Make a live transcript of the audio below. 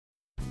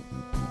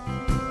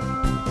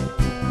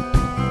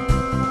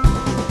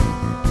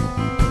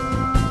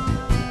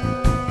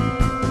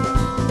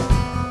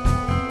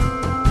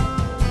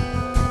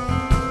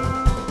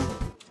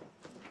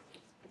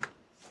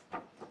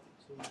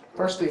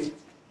Firstly,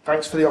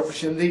 thanks for the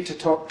opportunity to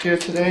talk to you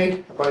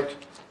today about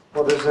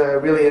what is a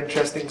really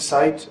interesting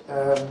site.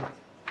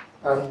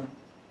 I'm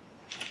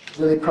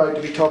really proud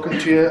to be talking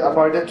to you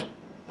about it,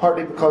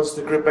 partly because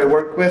the group I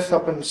work with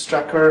up in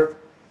Stracker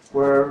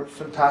were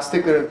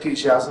fantastic. Their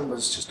enthusiasm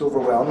was just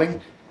overwhelming.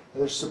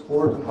 Their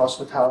support and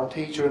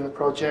hospitality during the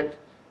project.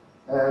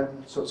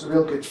 So it's a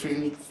real good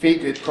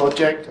feel-good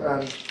project,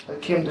 and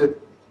it came to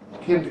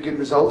good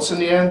results in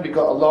the end. We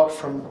got a lot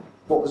from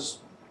what was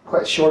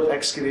quite a short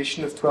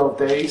excavation of 12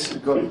 days. We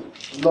got a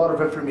lot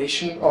of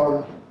information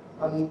on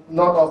a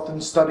not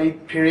often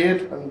studied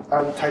period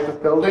and type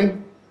of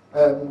building.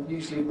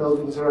 Usually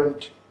buildings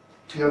around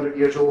 200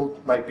 years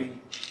old might be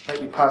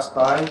passed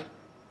by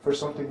for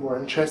something more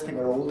interesting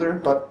or older,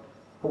 but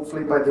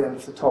hopefully by the end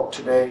of the talk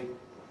today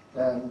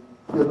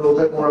you'll know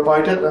a bit more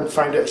about it and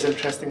find it as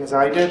interesting as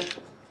I did.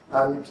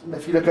 And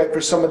if you look out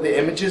for some of the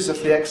images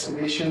of the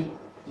excavation,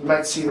 you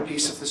might see the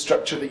piece of the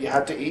structure that you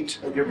had to eat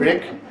at your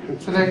break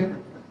today.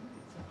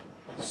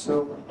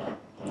 So,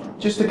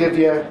 just to give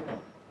you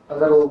a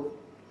little,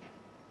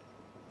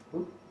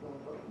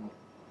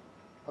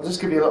 I'll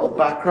just give you a little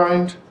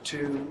background to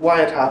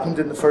why it happened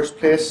in the first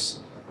place,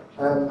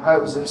 how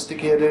it was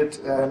instigated,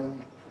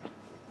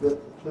 the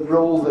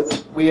role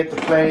that we had to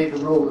play, the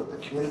role that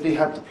the community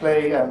had to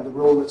play, and the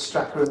role that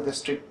Stracker and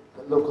District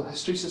Local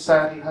History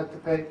Society had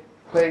to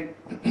play.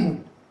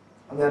 And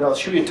then I'll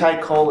show you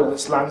Tyke Hall and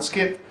its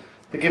landscape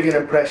to give you an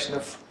impression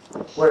of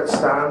where it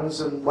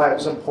stands and why it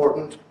was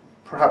important,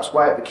 perhaps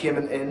why it became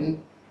an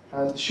inn,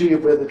 and show you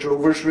where the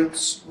drovers'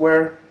 routes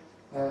were.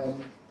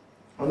 And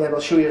then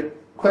I'll show you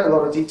quite a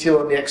lot of detail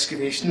on the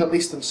excavation, at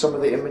least in some of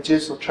the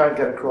images. I'll try and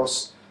get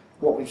across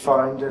what we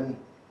found in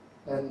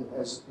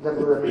as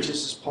little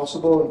images as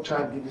possible and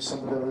try and give you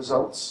some of the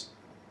results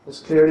as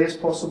clearly as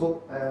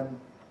possible.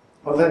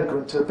 I'll then go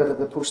into a bit of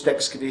the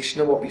post-excavation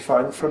and what we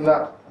found from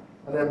that,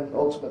 and then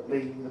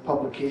ultimately the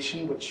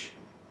publication, which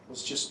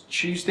was just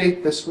Tuesday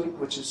this week,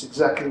 which is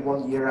exactly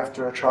 1 year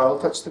after our trial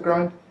touched the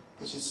ground,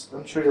 which is,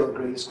 I'm sure you'll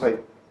agree, is quite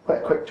a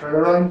quick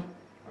turnaround.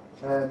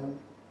 And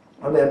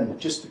then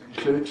just to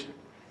conclude,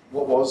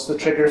 what was the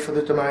trigger for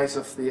the demise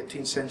of the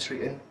 18th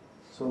century inn?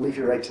 So I'll leave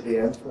you right to the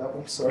end for that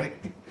one, sorry.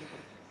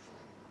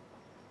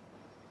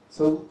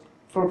 So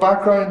for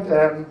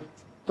background,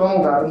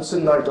 Donald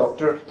Adamson, now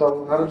Dr.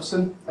 Donald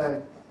Adamson,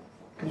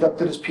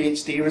 conducted his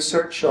PhD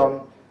research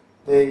on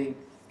the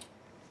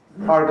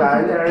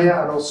Argyll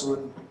area and also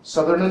in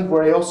Sutherland,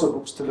 where he also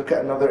hopes to look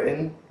at another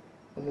inn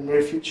in the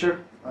near future,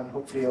 and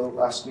hopefully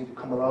he'll ask me to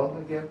come along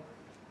again.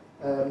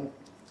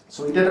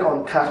 So he did it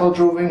on cattle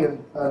droving,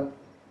 and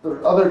there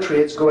were other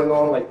trades going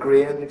on like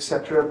grain,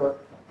 etc.,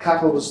 but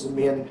cattle was the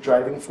main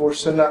driving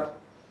force in that.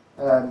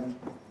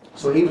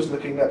 So he was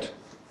looking at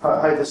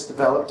how this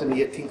developed in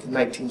the 18th and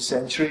 19th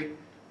century,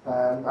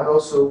 and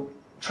also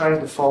trying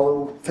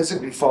to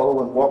physically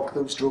follow and walk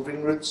those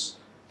droving routes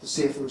to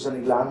see if there was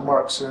any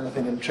landmarks or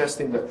anything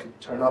interesting that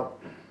could turn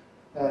up.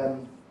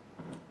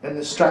 In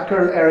the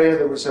Stracker area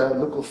there was a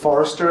local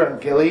forester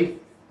and gillie,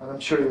 and I'm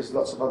sure there's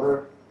lots of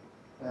other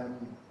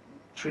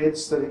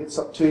trades that he gets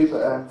up to, but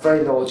a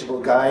very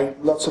knowledgeable guy,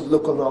 lots of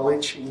local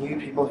knowledge. He knew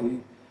people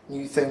who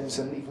knew things,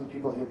 and even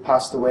people who had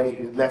passed away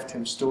who had left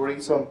him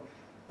stories on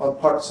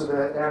parts of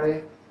the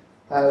area.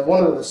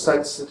 One of the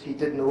sites that he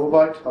did know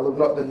about, although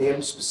not the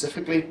name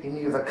specifically, he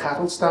knew of a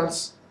cattle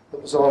stance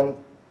that was on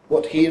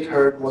what he had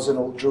heard was an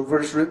old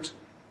drover's route.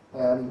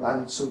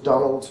 And so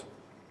Donald,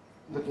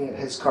 looking at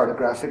his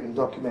cartographic and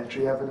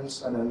documentary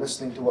evidence and then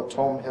listening to what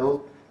Tom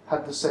Hill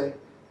had to say,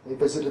 they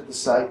visited the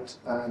site,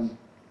 and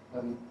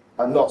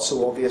a not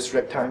so obvious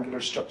rectangular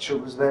structure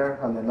was there,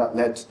 and then that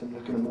led to them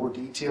looking in more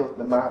detail at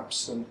the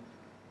maps and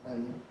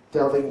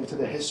delving into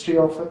the history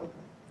of it.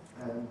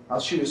 I'll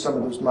show you some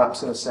of those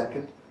maps in a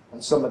second,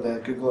 and some of the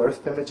Google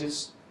Earth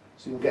images,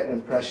 so you'll get an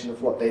impression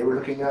of what they were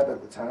looking at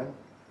the time.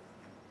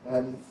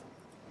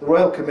 The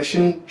Royal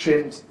Commission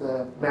trained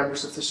the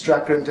members of the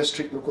Stracker and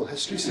District Local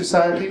History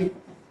Society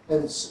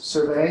in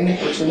surveying,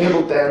 which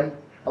enabled them,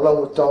 along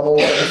with Donald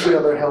and a few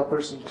other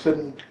helpers,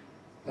 including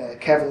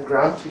Kevin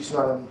Grant, who's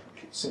now in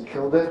St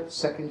Kilda,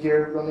 second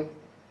year running,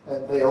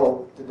 and they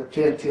all did a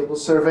plain table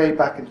survey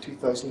back in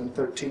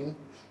 2013,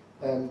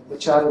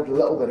 which added a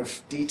little bit of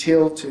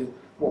detail to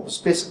what was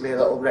basically a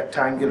little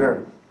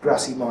rectangular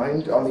grassy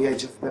mound on the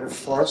edge of a bit of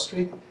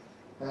forestry.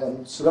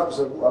 So that was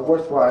a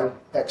worthwhile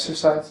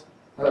exercise,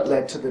 and it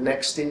led to the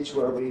next stage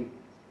where we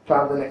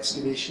planned an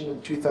excavation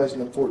in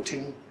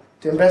 2014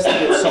 to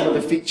investigate some of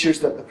the features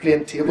that the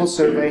plain table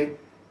survey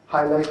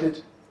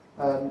highlighted,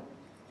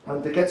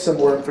 and to get some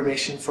more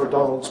information for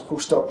Donald's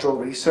postdoctoral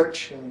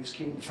research. And he was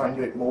keen to find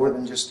out more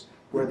than just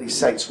where these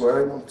sites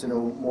were. He wanted to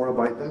know more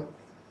about them.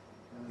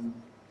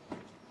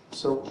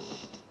 So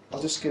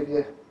I'll just give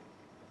you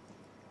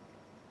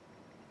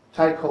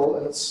Tyke Hall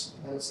and its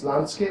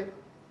landscape.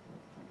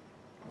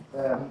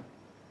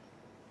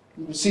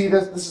 You can see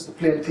this is the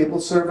plain table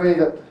survey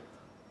that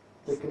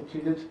they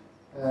completed.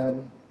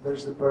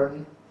 There's the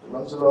burn that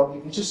runs along.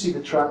 You can just see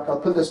the track. I'll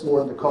put this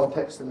more into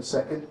context in a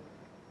second.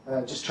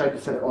 Just tried to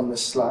fit it on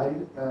this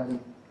slide.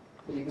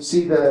 But you can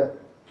see the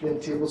plain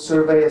table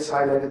survey has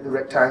highlighted the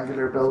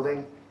rectangular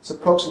building. It's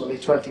approximately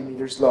 20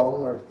 metres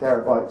long or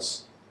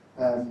thereabouts,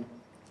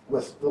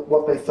 with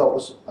what they thought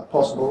was a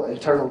possible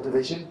internal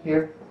division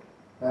here.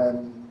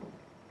 And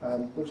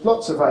there's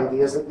lots of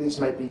ideas that these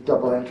might be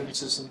double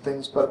entrances and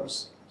things, but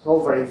it's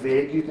all very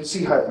vague. You can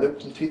see how it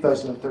looked in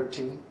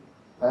 2013.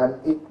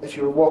 If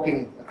you were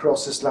walking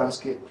across this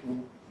landscape,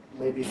 you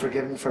may be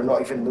forgiven for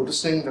not even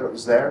noticing that it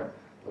was there.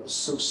 It was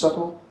so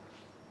subtle.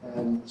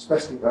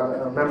 Especially,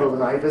 I remember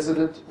when I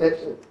visited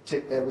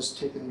it was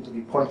taken to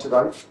be pointed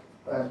out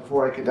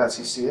before I could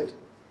actually see it.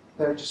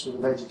 There, just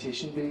with the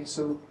vegetation being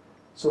so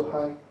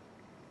high.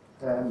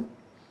 So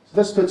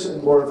this puts it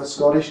in more of a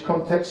Scottish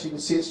context. You can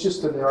see it's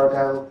just in the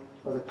Argyll,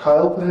 or the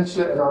Kyle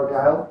Peninsula in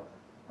Argyll.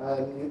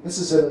 This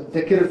is an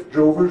indicative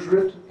drover's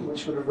route,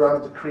 which would have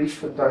run to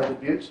Crieff and down to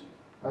Butte.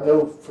 I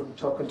know from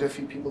talking to a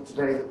few people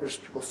today that there's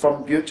people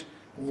from Butte,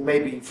 and you may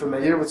be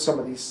familiar with some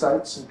of these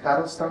sites and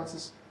cattle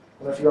stances.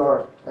 And if you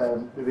are,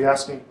 maybe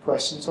ask me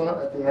questions on it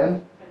at the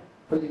end.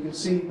 But you can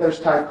see there's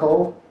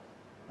Tycol,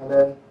 and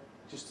then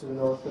just to the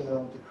north and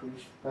then to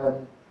Crieff.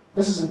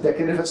 This is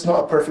indicative. It's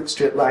not a perfect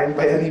straight line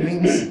by any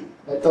means.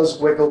 It does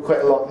wiggle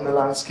quite a lot in the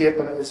landscape,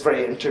 and it is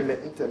very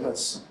intermittent, and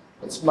it's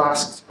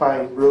masked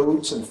by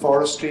roads and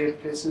forestry in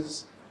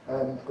places.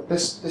 But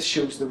this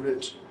shows the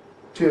route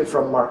to and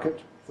from market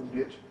from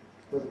Butte,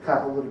 where the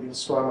cattle would have been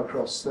swung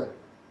across the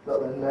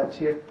little inlet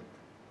here.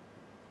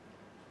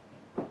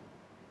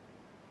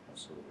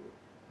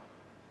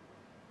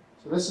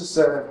 So this is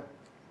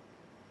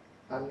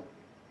an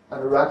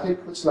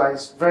erratic which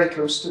lies very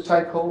close to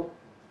Tycol.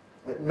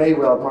 It may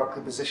well mark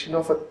the position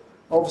of it.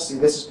 Obviously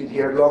this has been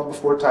here long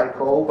before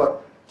Tycol,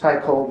 but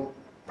Tycol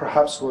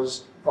perhaps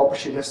was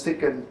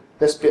opportunistic in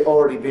this bit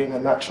already being a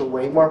natural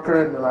way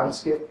marker in the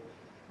landscape,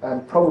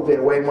 and probably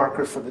a way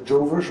marker for the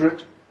drover's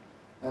route.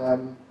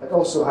 It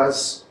also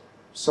has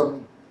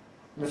some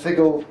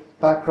mythical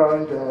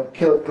background,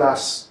 Killick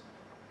glass.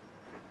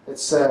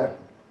 It's a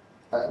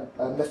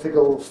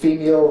mythical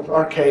female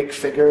archaic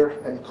figure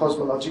in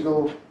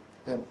cosmological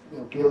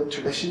Gaelic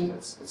tradition.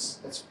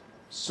 It's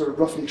sort of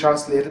roughly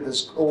translated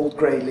as old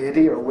grey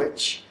lady or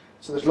witch.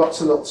 So there's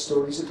lots of little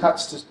stories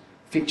attached to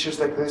features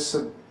like this,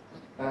 and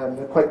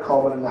they're quite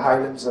common in the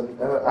Highlands and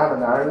in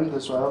Ireland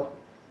as well.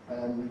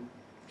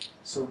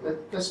 So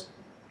this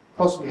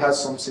possibly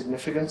has some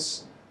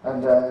significance,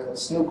 and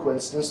it's no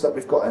coincidence that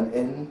we've got an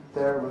inn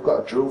there. We've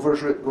got a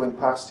drover's route going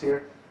past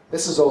here.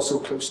 This is also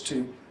close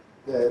to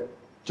the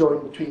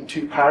join between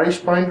two parish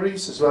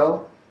boundaries as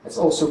well. It's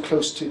also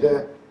close to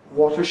the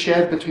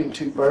watershed between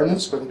two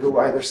burns where they go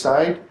either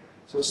side.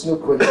 So it's no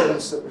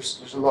coincidence that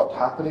there's a lot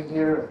happening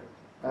here,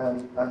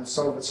 and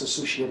some of it's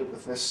associated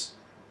with this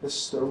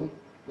stone.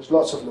 There's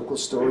lots of local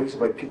stories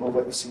about people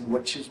witnessing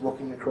witches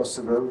walking across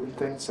the road and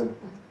things,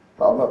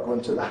 but I'll not go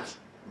into that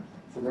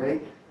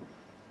today.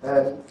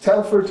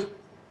 Telford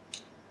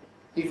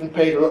even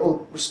paid a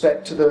little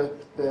respect to the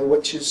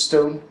witch's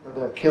stone, or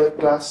the Killick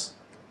glass,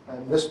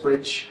 and this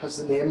bridge has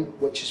the name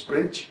Witch's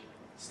Bridge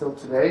still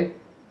today.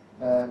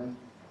 And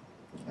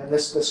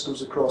this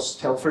goes across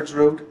Telford's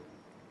Road,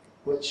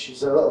 which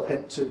is a little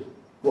hint to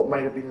what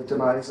might have been the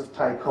demise of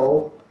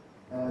Tycol.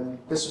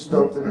 This was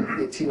built in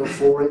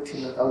 1804,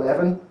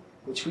 1811,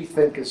 which we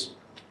think is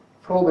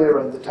probably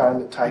around the time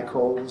that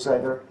Tycol was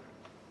either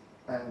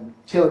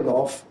tailing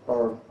off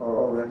or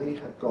already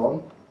had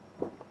gone.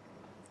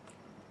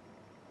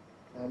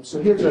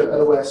 So here's an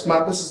OS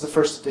map. This is the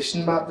first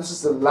edition map. This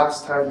is the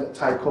last time that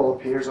Tycol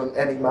appears on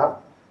any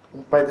map.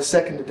 And by the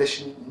second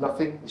edition,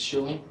 nothing is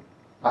shown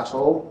at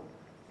all.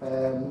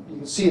 You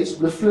can see it's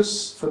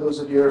roofless. For those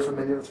of you who are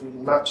familiar with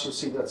reading maps, you'll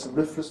see that's a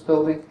roofless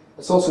building.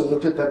 It's also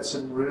noted that it's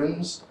in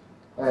ruins.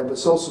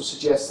 This also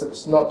suggests that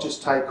it's not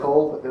just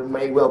Tycol, but there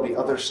may well be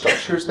other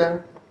structures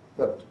there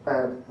that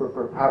were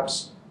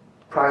perhaps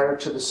prior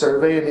to the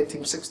survey in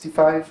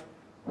 1865.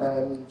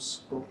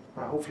 So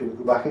hopefully we'll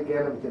go back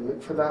again and we can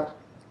look for that.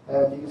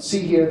 You can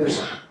see here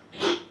there's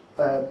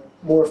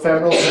more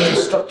ephemeral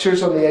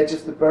structures on the edge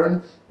of the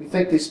burn. We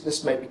think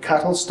this might be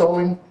cattle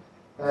stalling.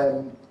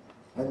 And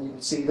you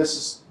can see this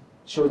is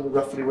showing you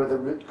roughly where the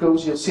route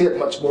goes. You'll see it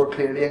much more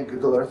clearly in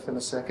Google Earth in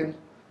a second,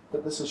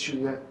 but this will show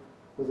you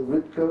where the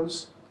route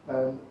goes.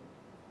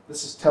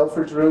 This is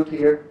Telford's Road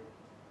here.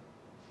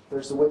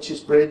 There's the Witch's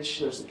Bridge,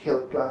 there's the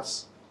Killick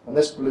glass, and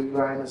this blue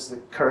line is the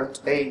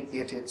current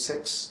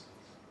A886,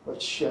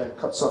 which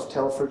cuts off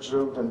Telford's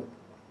Road and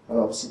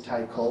obviously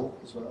Tycol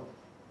as well.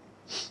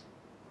 So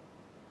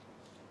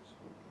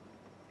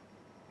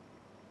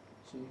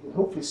you can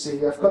hopefully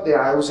see, I've got the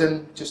arrows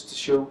in just to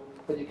show,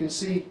 but you can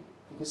see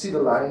the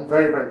line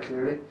very, very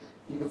clearly.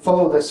 You can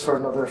follow this for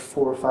another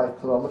 4 or 5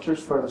 kilometres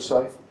further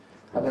south,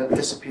 and then it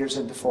disappears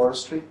into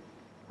forestry.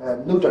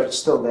 No doubt it's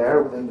still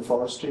there within the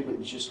forestry, but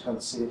you just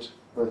can't see it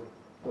with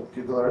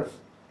Google Earth.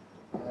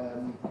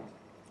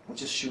 I'll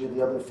just show you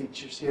the other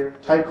features here.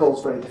 Tycol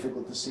is very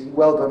difficult to see.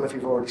 Well done if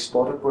you've already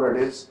spotted where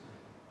it is.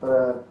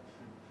 But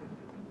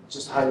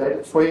just highlight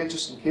it for you,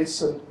 just in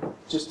case, and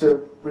just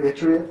to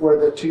reiterate where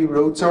the two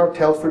roads are,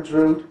 Telford's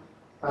Road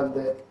and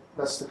the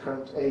That's the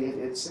current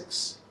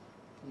A886.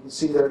 You can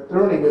see they're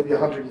only maybe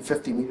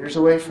 150 metres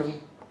away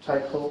from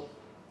Tycho.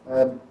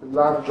 The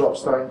land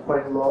drops down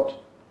quite a lot,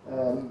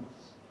 and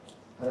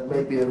it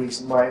may be a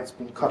reason why it's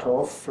been cut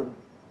off from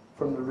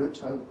the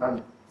route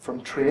and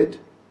from trade.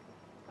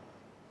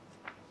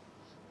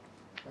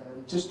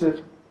 Just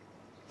to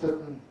put it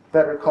in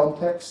better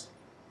context,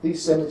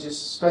 these images,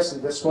 especially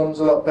this one's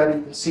a lot better.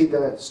 You can see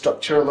the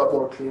structure a lot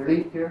more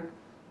clearly here.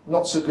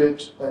 Not so good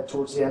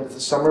towards the end of the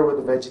summer where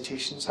the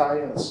vegetation's high,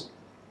 and it's,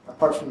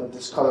 apart from the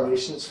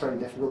discoloration, it's very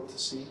difficult to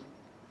see.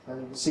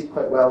 And you can see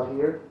quite well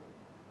here.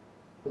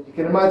 But you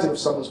can imagine if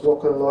someone's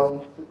walking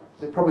along,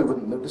 they probably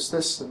wouldn't notice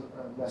this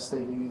unless they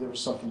knew there was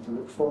something to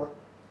look for.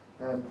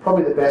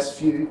 Probably the best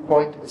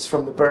viewpoint is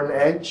from the burn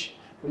edge,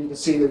 where you can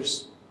see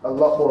there's a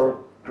lot more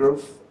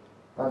growth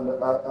and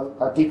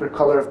a deeper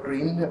colour of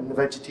green in the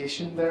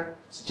vegetation there,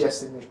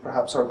 suggesting there's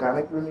perhaps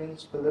organic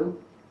remains below.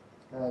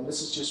 And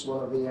this is just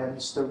one of the end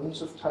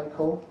stones of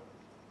Tycho.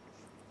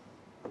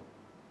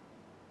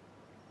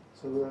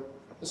 So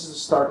this is the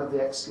start of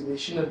the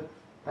excavation,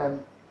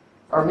 and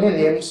our main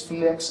aims from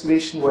the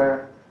excavation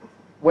were,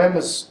 when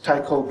was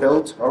Tycho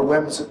built, or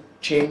when was it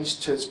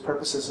changed to its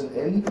purpose as an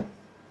inn?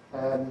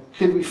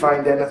 Could we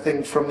find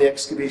anything from the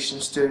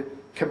excavations to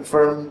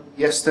confirm,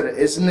 yes, that it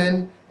is an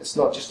inn, it's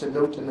not just a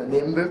note in a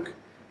name book?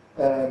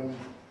 And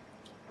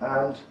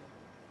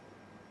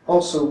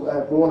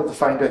also, we wanted to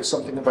find out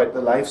something about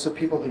the lives of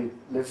people who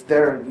lived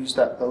there and used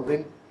that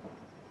building.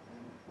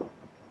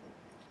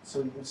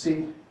 So you can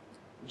see,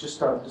 we just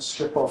started to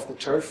strip off the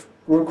turf.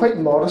 We were quite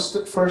modest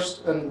at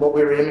first in what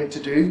we were aiming to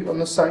do on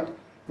the site.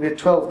 We had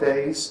 12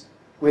 days.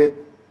 We had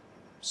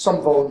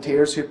some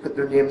volunteers who put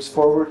their names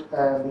forward.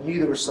 We knew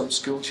there were some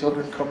school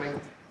children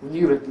coming. We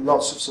knew we had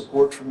lots of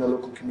support from the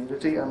local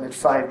community, and we had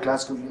 5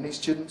 Glasgow Uni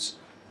students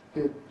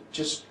who were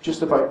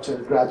just about to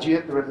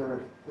graduate. They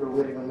were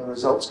waiting on the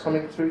results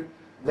coming through.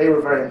 They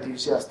were very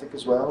enthusiastic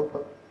as well,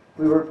 but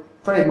we were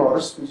very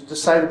modest. We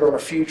decided on a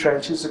few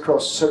trenches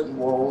across certain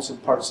walls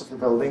and parts of the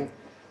building,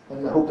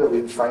 in the hope that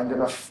we would find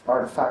enough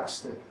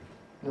artefacts to,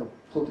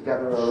 pull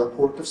together a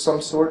report of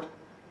some sort.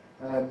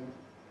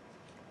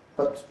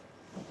 But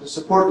the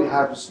support we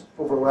had was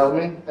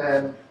overwhelming,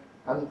 and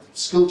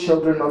school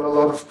children on a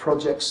lot of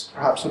projects,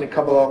 perhaps when they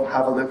come along and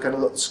have a look and a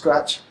little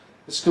scratch,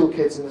 the school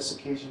kids on this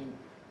occasion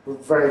were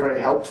very, very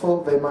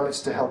helpful. They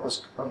managed to help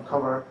us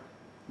uncover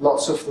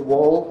lots of the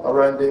wall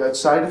around the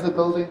outside of the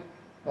building,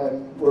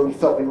 where we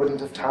thought we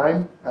wouldn't have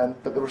time,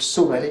 but there were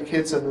so many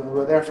kids, and we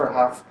were there for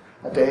half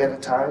a day at a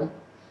time.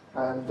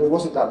 And there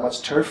wasn't that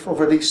much turf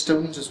over these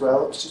stones as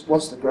well. It was just,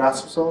 once the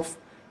grass was off,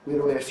 we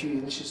had only a few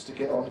inches to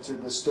get onto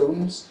the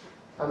stones.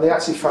 And they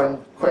actually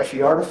found quite a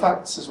few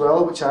artefacts as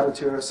well, which added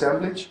to our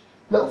assemblage.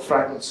 Little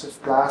fragments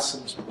of glass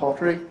and some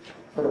pottery,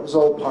 but it was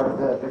all part of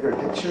the bigger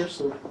picture.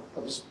 So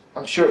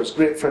I'm sure it was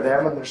great for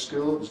them and their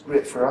school, it was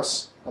great for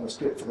us, and it was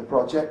great for the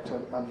project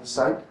and the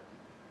site.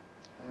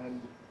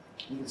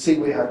 You can see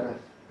we had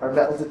our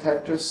metal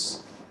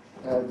detectors.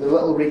 The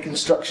little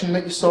reconstruction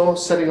that you saw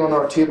sitting on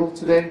our table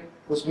today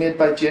was made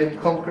by Jim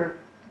Conker,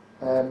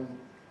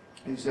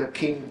 who's a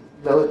keen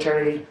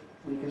military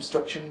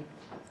reconstruction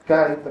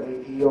guy, but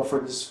he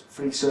offered his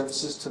free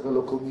services to the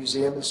local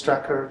museum in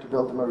Stracker to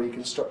build him a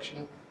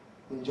reconstruction.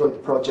 He enjoyed the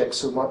project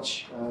so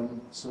much,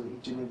 so he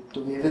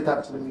donated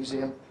that to the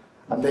museum,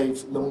 and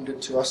they've loaned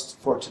it to us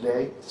for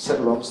today to sit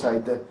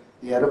alongside the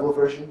edible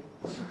version.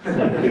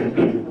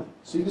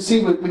 So you can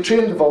see we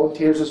trained the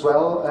volunteers as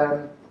well,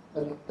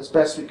 and as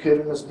best we could,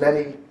 and as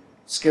many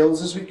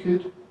skills as we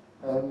could.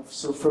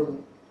 So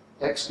from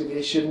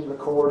excavation,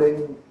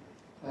 recording,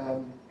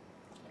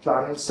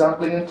 planning,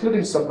 sampling,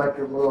 including some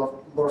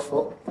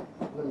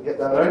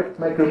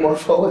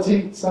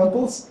micromorphology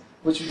samples,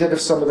 which we did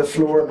of some of the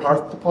floor and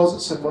hearth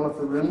deposits in one of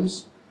the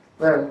rooms.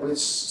 With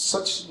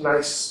such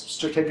nice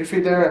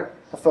stratigraphy there,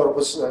 I thought it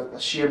was a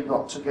shame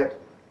not to get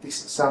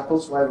decent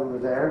samples while we were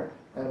there.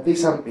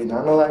 These haven't been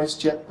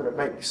analysed yet, but it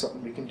might be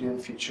something we can do in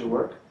future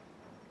work.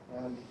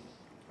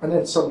 And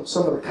then some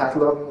of the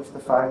cataloguing of the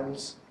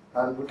finds,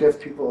 and we'll give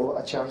people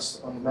a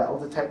chance on metal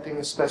detecting,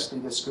 especially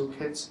the school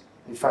kids.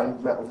 They find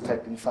metal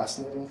detecting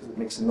fascinating because it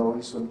makes a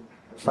noise when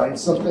it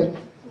finds something,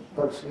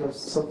 but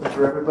something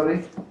for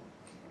everybody.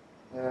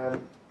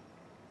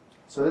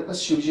 So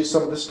this shows you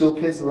some of the school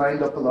kids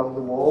lined up along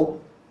the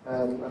wall,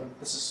 and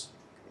this is,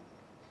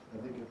 I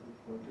think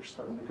you're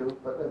starting to go,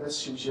 but this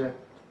shows you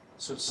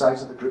sort of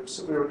size of the groups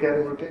that we were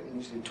getting. We're getting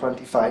usually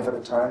 25 at a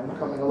time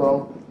coming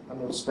along, and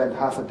we'll spend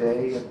half a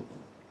day and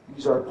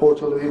use our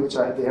portaloo, which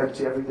I had to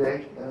empty every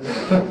day.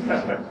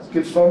 It's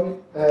good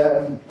fun.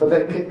 But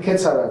the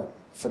kids had a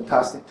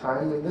fantastic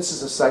time. I mean, this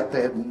is a site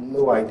they had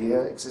no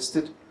idea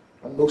existed,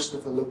 and most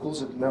of the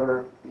locals had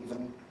never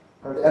even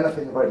heard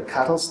anything about a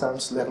cattle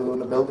stance, let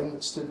alone a building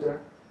that stood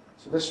there.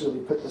 So this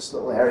really put this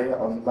little area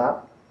on the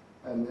map,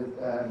 and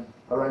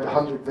around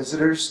 100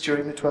 visitors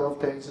during the 12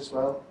 days as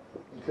well,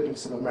 including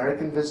some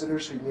American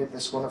visitors who made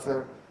this one of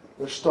their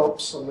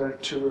stops on their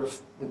tour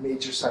of the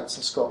major sites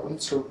in Scotland.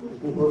 So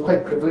we were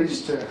quite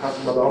privileged to have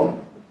them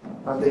along.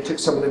 and they took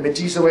some of the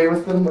midges away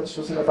with them, which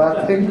wasn't a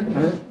bad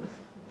thing.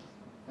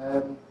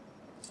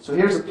 So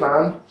here's a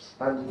plan,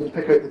 and you can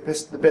pick out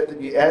the bit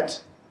that you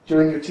ate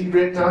during your tea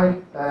break now.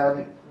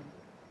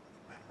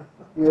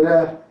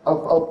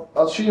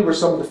 I'll show you where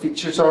some of the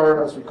features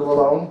are as we go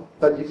along,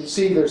 but you can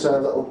see there's a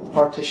little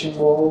partition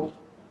wall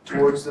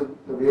towards the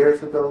rear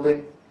of the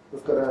building.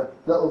 We've got a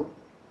little,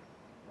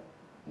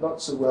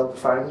 not so well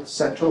defined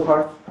central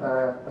hearth,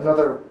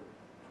 another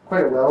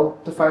quite a well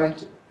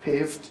defined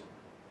paved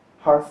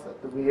hearth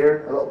at the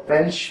rear, a little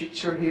bench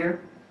feature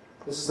here.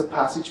 This is the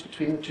passage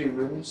between the two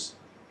rooms.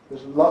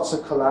 There's lots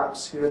of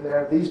collapse here and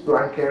there. These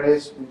blank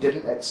areas we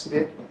didn't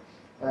excavate.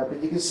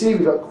 But you can see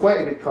we've got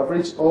quite a good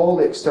coverage. All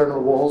the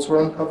external walls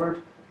were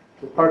uncovered.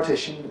 The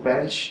partition, the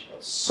bench,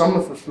 some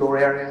of the floor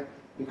area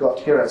we got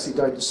here actually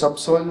down to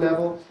subsoil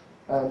level.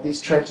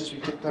 These trenches we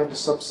took down to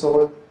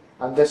subsoil,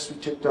 and this we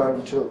took down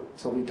until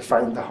we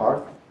defined the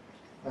hearth.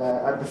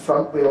 At the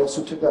front we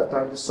also took that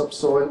down to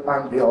subsoil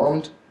and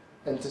beyond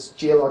into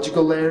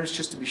geological layers,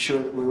 just to be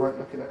sure that we weren't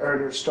looking at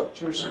earlier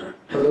structures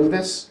below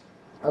this.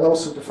 And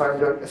also to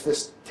find out if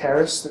this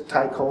terrace that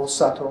Ty Cole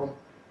sat on,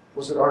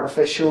 was it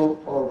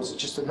artificial or was it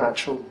just a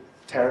natural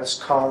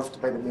terrace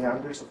carved by the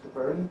meanders of the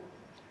burn?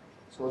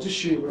 So I'll just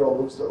show you where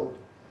all those little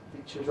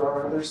features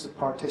are. There's the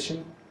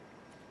partition,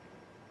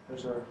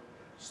 there's our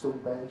stone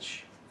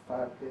bench,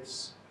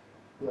 fireplace,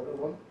 the other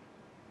one,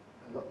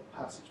 a little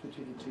passage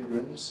between the two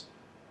rooms.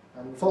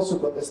 And we've also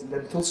got this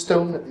lintel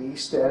stone at the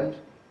east end,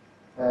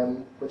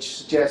 which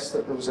suggests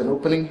that there was an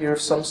opening here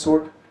of some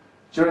sort.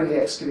 During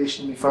the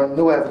excavation we found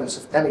no evidence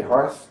of any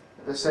hearth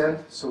at this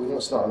end, so we know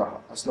it's not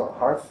a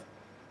hearth.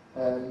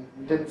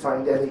 We didn't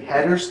find any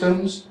header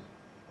stones,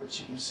 which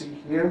you can see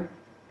here,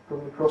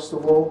 going across the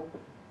wall.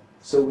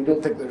 So we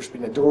don't think there's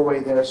been a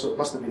doorway there, so it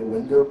must have been a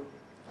window.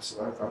 That's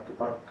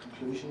our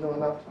conclusion on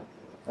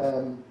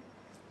that.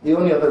 The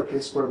only other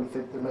place where we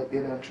think there might be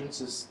an entrance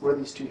is where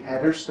these two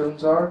header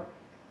stones are.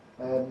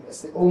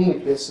 It's the only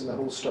place in the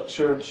whole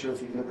structure. I'm sure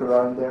if you look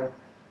around there,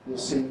 you'll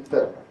see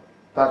that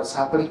has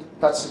happened.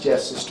 That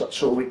suggests a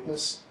structural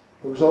weakness.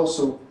 There was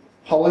also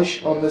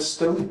polish on this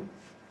stone,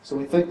 so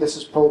we think this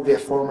is probably a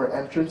former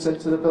entrance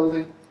into the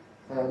building.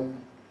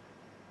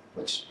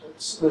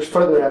 There's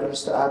further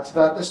evidence to add to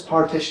that. This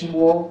partition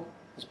wall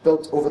is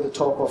built over the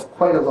top of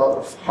quite a lot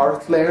of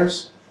hearth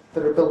layers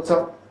that are built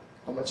up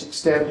and which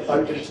extend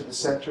out into the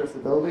centre of the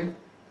building.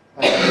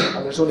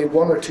 And there's only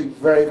one or two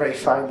very, very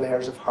fine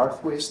layers of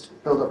hearth waste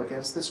built up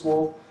against this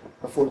wall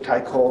before Ty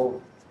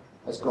Cole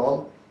has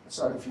gone.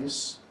 It's out of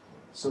use.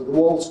 So the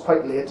wall's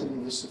quite late in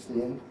the use of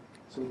the inn.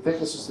 So we think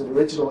this is the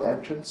original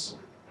entrance.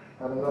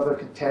 And another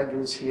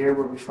contender is here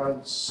where we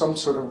found some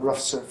sort of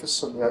rough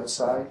surface on the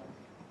outside.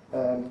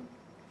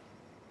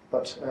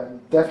 But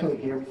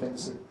definitely here we think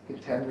it's a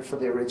contender for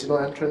the original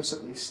entrance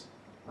at least.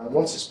 And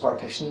once this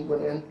partition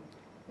went in,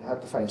 we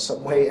had to find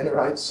some way in or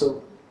out.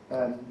 So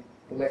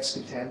the next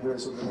contender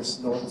is over this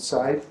north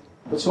side,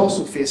 which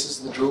also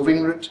faces the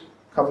droving route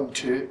coming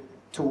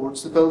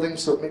towards the building.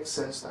 So it makes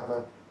sense to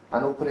have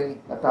an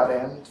opening at that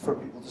end for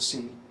people to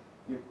see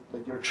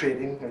that you're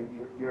trading or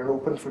you're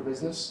open for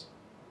business.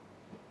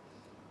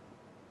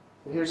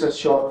 So here's a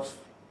shot of,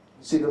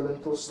 you see the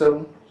lintel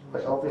stone,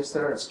 quite obvious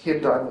there. It's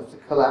came down with the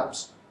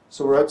collapse,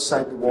 so we're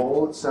outside the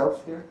wall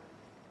itself here.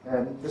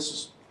 And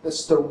this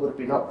stone would have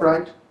been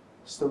upright,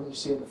 the stone you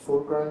see in the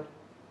foreground.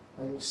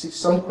 And you see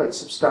some quite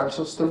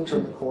substantial stones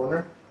in the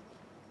corner.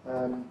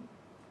 And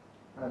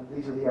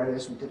these are the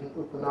areas we didn't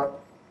open up.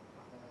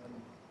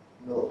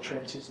 The little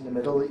trenches in the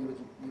middle that you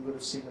would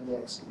have seen in the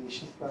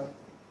excavation plan.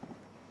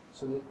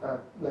 So,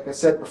 like I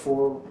said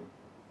before,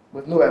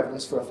 with no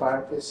evidence for a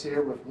fireplace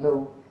here, with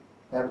no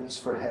evidence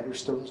for header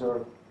stones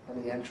or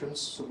any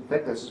entrance, so we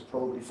think this is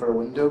probably for a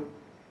window.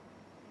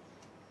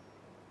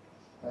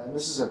 And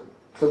this is a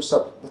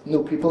close-up with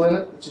no people in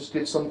it, which is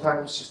good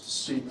sometimes, just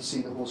so you can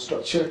see the whole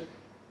structure.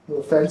 No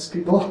offence,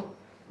 people.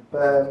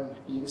 You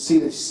can see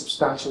these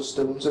substantial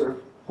stones that are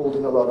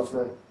holding a lot of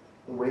the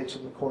weight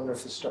in the corner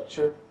of the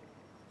structure.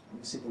 You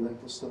can see the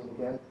lintel stone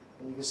again,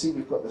 and you can see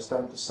we've got this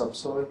down to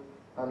subsoil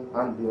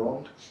and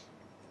beyond.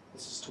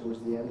 This is towards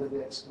the end of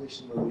the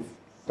excavation where we've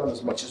done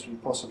as much as we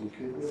possibly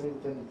could really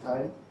within the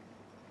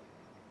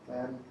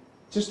time.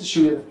 Just to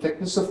show you the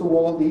thickness of the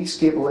wall, the east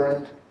gable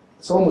end,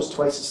 it's almost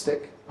twice as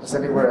thick as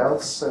anywhere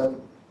else.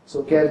 So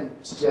again,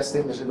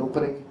 suggesting there's an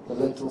opening. The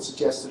lintel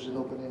suggests there's an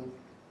opening.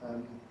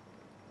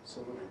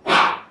 So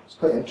it's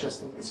quite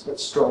interesting. It's a bit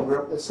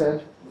stronger up this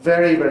end.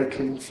 Very, very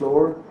clean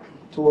floor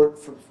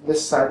from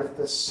this side of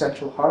this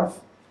central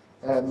hearth.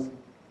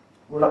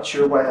 We're not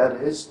sure why that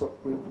is, but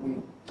we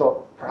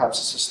thought perhaps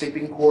it's a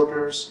sleeping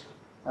quarters.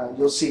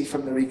 You'll see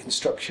from the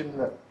reconstruction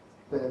that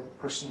the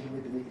person who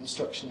made the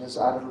reconstruction has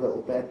added a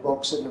little bed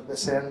box in at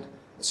this end.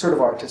 It's sort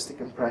of artistic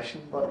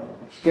impression, but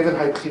given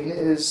how clean it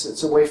is,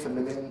 it's away from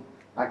the main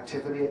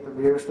activity at the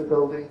rear of the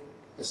building.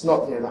 It's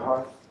not near the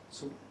hearth,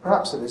 so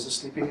perhaps it is a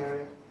sleeping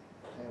area.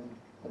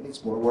 It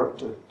needs more work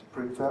to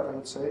prove that, I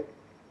would say.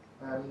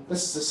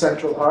 This is the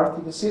central hearth.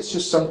 You can see it's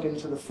just sunk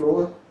into the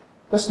floor.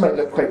 This might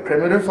look quite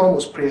primitive,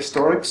 almost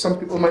prehistoric, some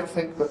people might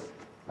think, but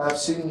I've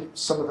seen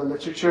some of the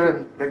literature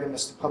and bringing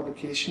this to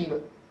publication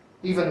that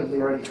even in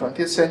the early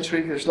 20th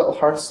century, there's little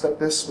hearths like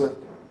this with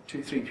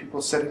 2-3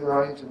 people sitting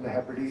around in the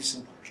Hebrides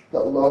and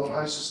little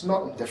longhouses,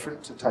 not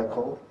indifferent to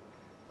Tycol.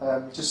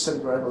 Just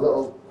sitting around a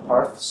little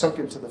hearth sunk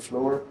into the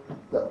floor,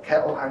 little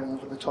kettle hanging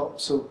over the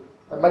top. So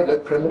it might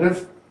look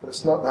primitive, but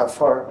it's not that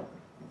far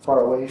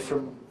away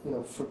from,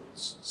 for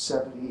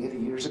 70, 80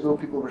 years ago,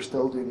 people were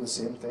still doing the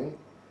same thing.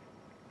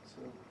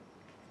 So,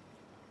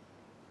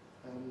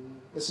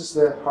 this is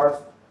the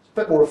hearth. It's a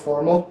bit more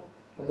formal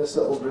in this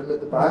little room at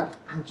the back.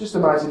 Just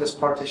imagine this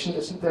partition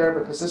isn't there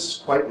because this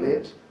is quite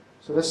late.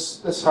 So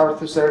this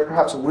hearth was there,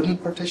 perhaps a wooden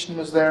partition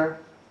was there,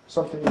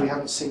 something we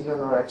haven't seen in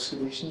our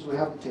excavations. We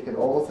haven't taken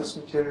all of this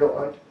material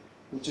out.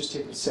 We've just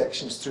taken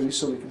sections through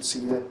so we can see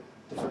the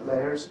different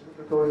layers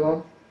that are going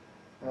on.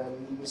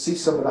 And you can see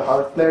some of the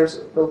hearth layers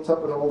that are built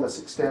up, and all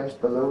this extends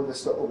below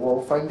this little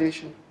wall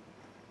foundation.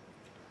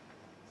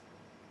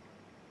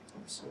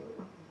 So,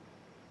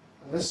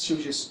 and this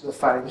shows you the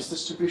fines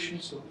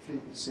distribution, so hopefully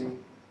you can see.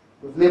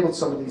 We've labelled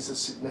some of these as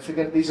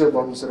significant. These are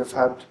ones that have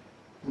had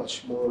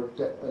much more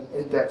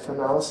in-depth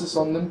analysis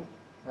on them.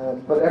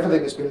 But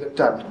everything has been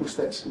looked at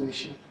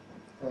post-excavation.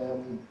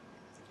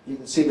 You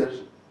can see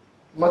there's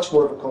much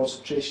more of a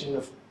concentration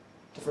of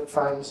different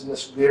finds in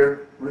this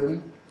rear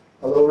room.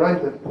 Although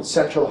around the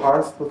central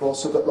hearth we've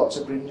also got lots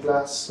of green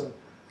glass, and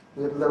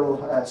we have a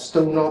little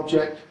stone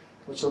object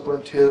which I'll go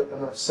into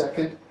in a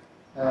second.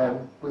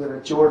 We have a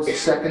George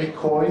II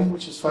coin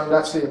which is found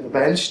actually on the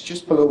bench,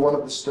 just below one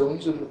of the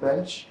stones on the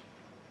bench.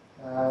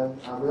 And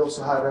we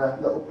also had a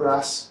little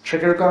brass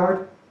trigger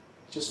guard,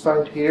 just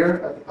found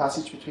here at the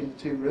passage between the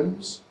two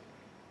rooms.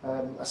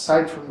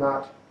 Aside from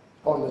that,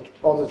 on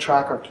the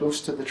track or close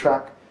to the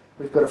track,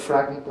 we've got a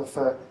fragment of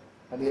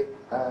an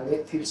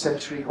 18th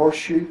century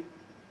horseshoe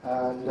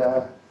and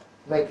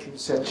 19th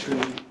century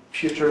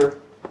pewter,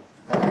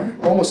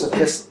 almost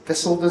a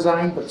thistle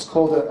design, but it's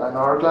called an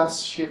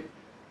hourglass shape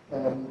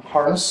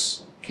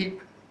harness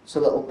keep, so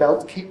a little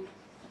belt keep.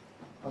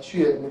 I'll show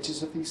you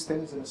images of these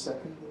things in a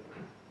second.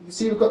 You can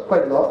see we've got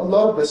quite a lot. A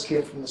lot of this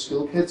came from the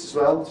school kids as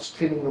well, just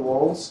cleaning the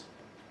walls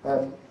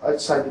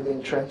outside the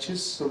main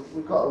trenches. So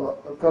we've got a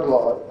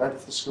lot out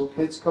of the school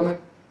kids coming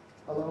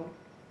along.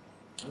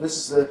 And this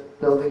is the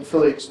building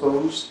fully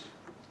exposed,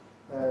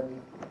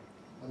 and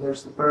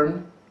there's the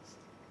burn.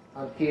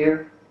 And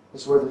here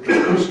is where the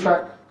drover's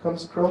track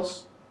comes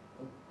across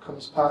and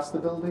comes past the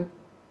building.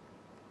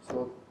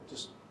 So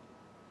just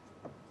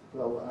a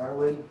little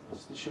airway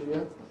just to show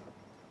you.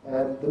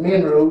 The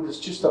main road is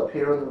just up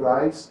here on the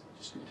rise.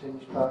 Just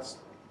continues past.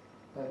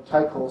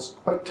 Tycol's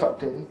quite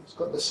tucked in. It's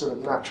got this sort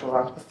of natural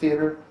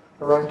amphitheatre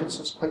around it,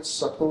 so it's quite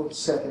subtle and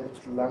set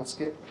into the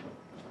landscape.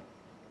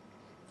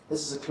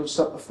 This is a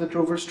close-up of the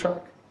drover's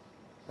track.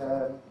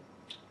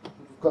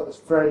 We've got this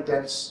very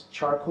dense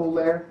charcoal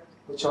layer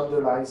which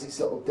underlies these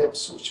little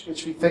dips,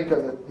 which we think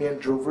are the main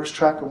drover's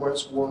track and where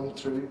it's worn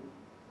through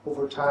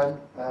over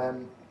time.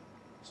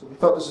 So we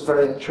thought this was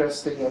very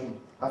interesting, and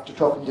after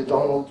talking to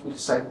Donald, we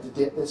decided to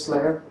date this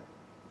layer,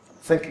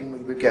 thinking we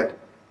would get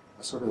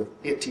a sort of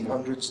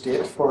 1800s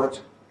date for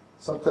it,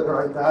 something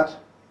around that.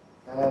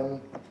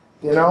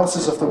 The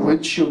analysis of the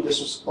wood showed this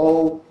was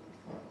all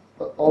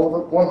of it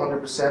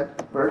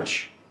 100%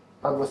 birch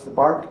and with the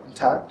bark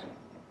intact,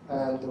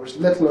 and there was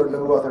little or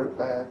no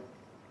other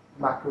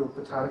macro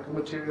botanical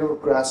material,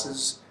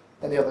 grasses,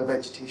 any other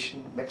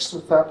vegetation mixed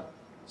with that.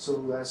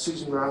 So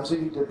Susan Ramsey,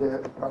 who did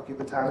the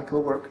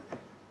archaeobotanical work,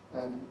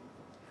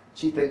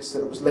 she thinks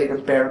that it was laid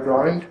in bare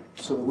ground,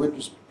 so the wood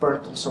was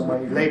burnt in some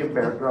way, laid in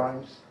bare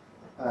ground.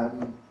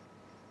 And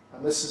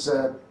this is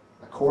a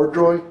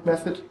corduroy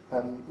method.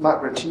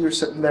 Matt Ritchie, you're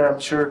sitting there, I'm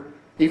sure,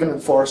 even in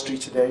forestry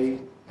today,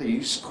 they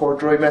use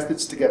corduroy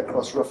methods to get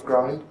across rough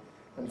ground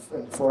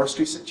in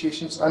forestry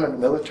situations and in the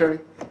military.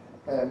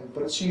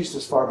 But it's used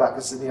as far back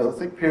as the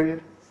Neolithic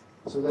period.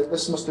 So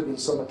this must have been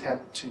some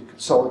attempt to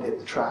consolidate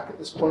the track at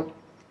this point.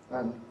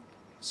 And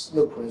it's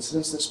no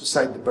coincidence that's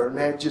beside the burn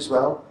edge as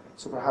well.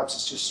 So perhaps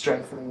it's just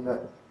strengthening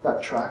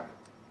that track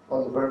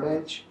on the burn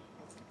edge.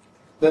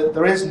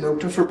 There is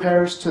note of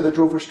repairs to the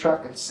drover's track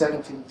in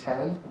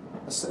 1710.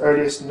 That's the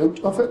earliest note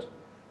of it.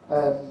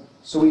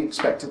 So we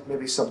expected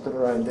maybe something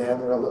around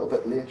then or a little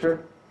bit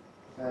later.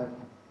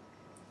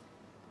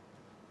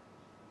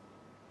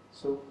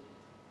 So,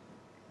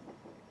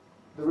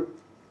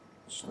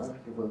 just now I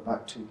can go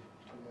back to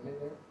many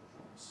there.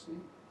 Let's see.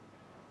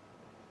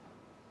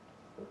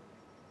 There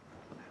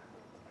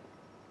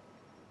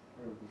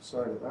we go.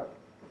 Sorry about that.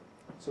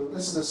 So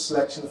this is a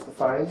selection of the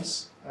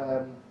finds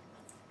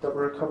that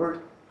were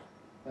recovered.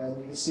 And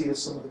you can see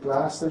there's some of the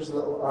glass. There's a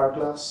little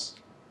hourglass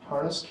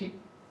harness keep.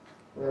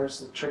 There's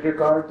the trigger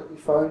guard that we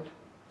found.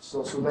 It's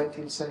also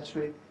 19th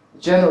century.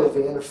 The general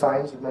vein of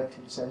finds of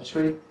 19th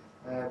century.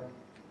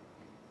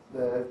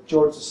 The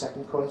George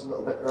II coin is a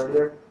little bit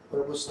earlier, but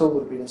it was still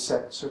would have been in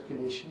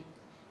circulation.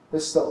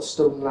 This little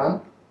stone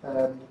lamp.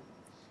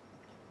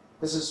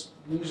 This is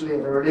usually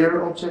an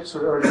earlier object,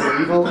 sort of early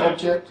medieval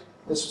object.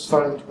 This was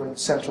found when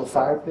central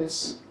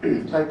fireplace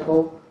type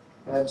hole.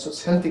 So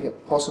it's hinting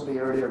at possibly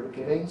earlier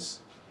beginnings.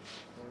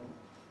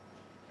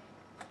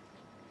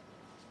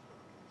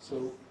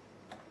 So,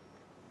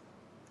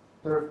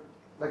 there,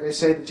 like I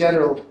say, the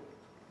general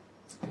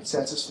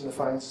consensus from the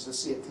finds is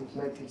this 18th,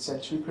 19th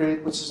century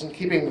period, which is in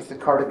keeping with the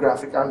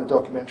cartographic and the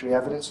documentary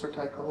evidence for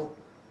Tycol.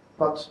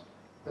 But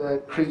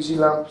the crazy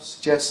lamp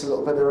suggests a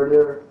little bit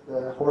earlier,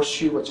 the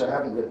horseshoe, which I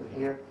haven't written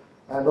here,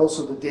 and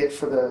also the date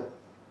for the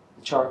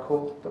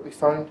charcoal that we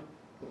found,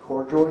 the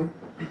core drawing,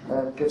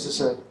 gives us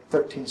a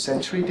 13th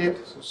century date,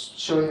 so it's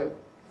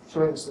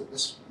showing us that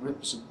this route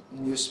was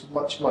in use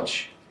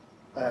much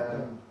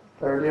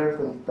earlier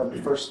than we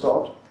first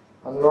thought.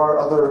 And there are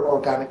other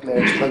organic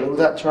layers below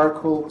that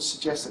charcoal which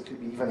suggest it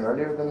could be even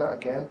earlier than that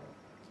again.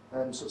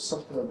 So it's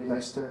something that would be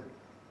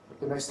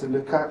nice to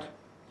look at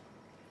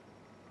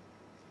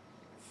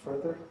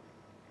further.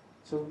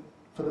 So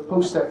for the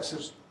post-ex,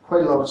 there's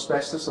quite a lot of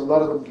specialists. A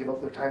lot of them give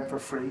up their time for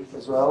free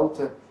as well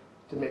to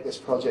make this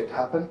project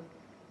happen.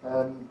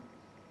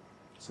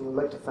 So we'd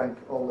like to thank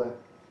all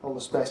the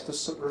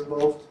specialists that were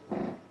involved.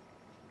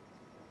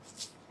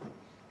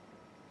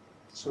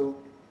 So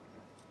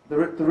the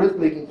route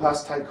leading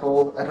past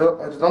Tycol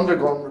had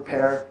undergone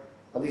repair,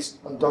 at least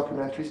on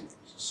documentary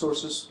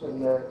sources,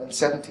 in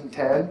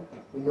 1710.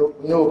 We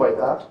know about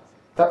that.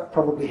 That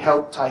probably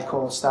helped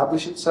Tycol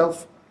establish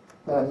itself,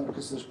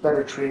 because there's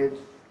better trade,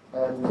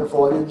 the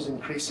volume's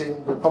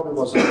increasing. There probably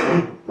was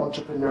an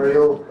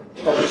entrepreneurial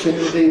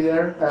opportunity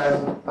there,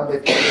 and they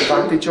took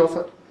advantage of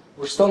it.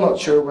 We're still not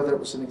sure whether it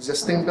was an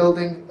existing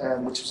building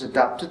which was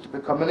adapted to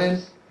become an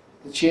inn.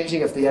 The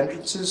changing of the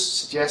entrances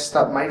suggests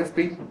that might have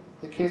been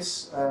the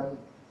case,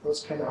 but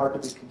it's kind of hard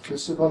to be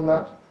conclusive on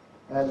that.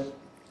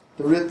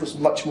 The route was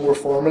much more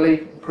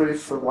formally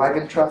improved for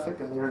wagon traffic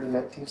in the early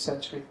 19th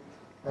century,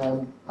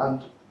 and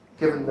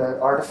given the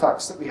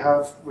artefacts that we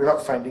have, we're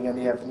not finding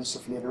any evidence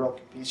of later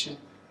occupation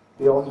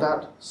beyond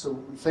that. So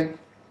we think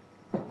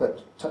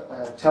that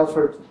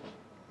Telford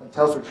and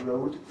Telford's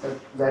Road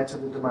led to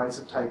the demise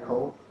of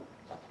Tycol.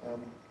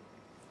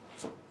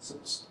 So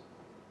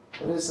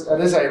it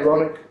is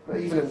ironic that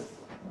even in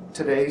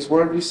today's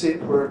world we see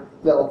it, where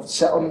little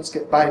settlements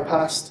get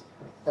bypassed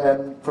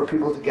for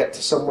people to get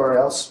to somewhere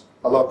else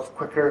a lot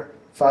quicker,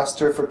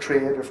 faster for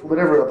trade or for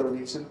whatever other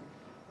reason,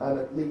 and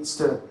it leads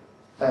to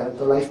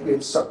the life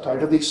being sucked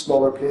out of these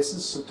smaller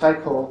places. So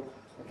Tycol,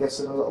 I guess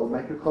in a little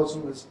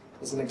microcosm,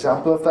 is an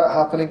example of that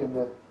happening in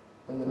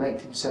the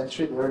 19th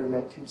century, the early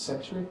 19th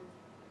century.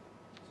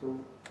 So,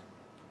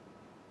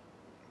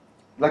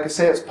 like I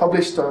say, it's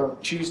published on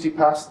Tuesday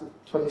past the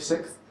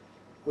 26th,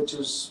 which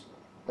was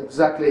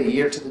exactly a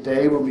year to the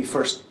day when we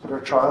first put our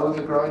trial on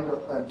the ground,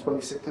 on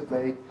 26th of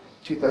May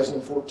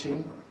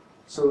 2014.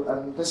 So,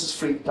 and this is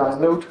free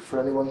download for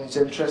anyone who's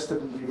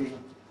interested in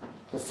reading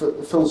the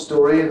full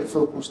story and the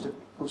full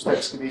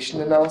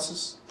post-excavation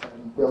analysis.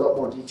 And be a lot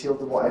more detailed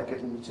than what I've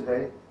given you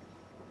today.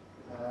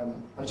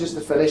 And just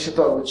to finish, I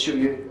thought I would show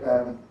you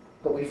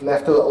that we've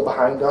left a little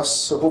behind us.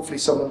 So hopefully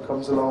someone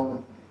comes along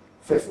in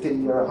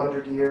 50 or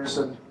 100 years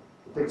and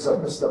digs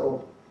up this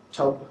little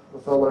tub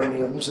with all our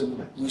names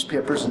and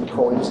newspapers and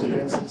coins and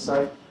things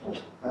inside.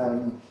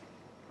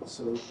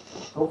 So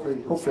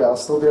hopefully I'll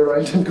still be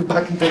around and go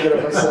back and dig it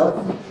up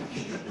myself.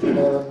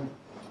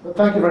 But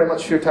thank you very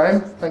much for your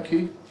time. Thank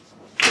you.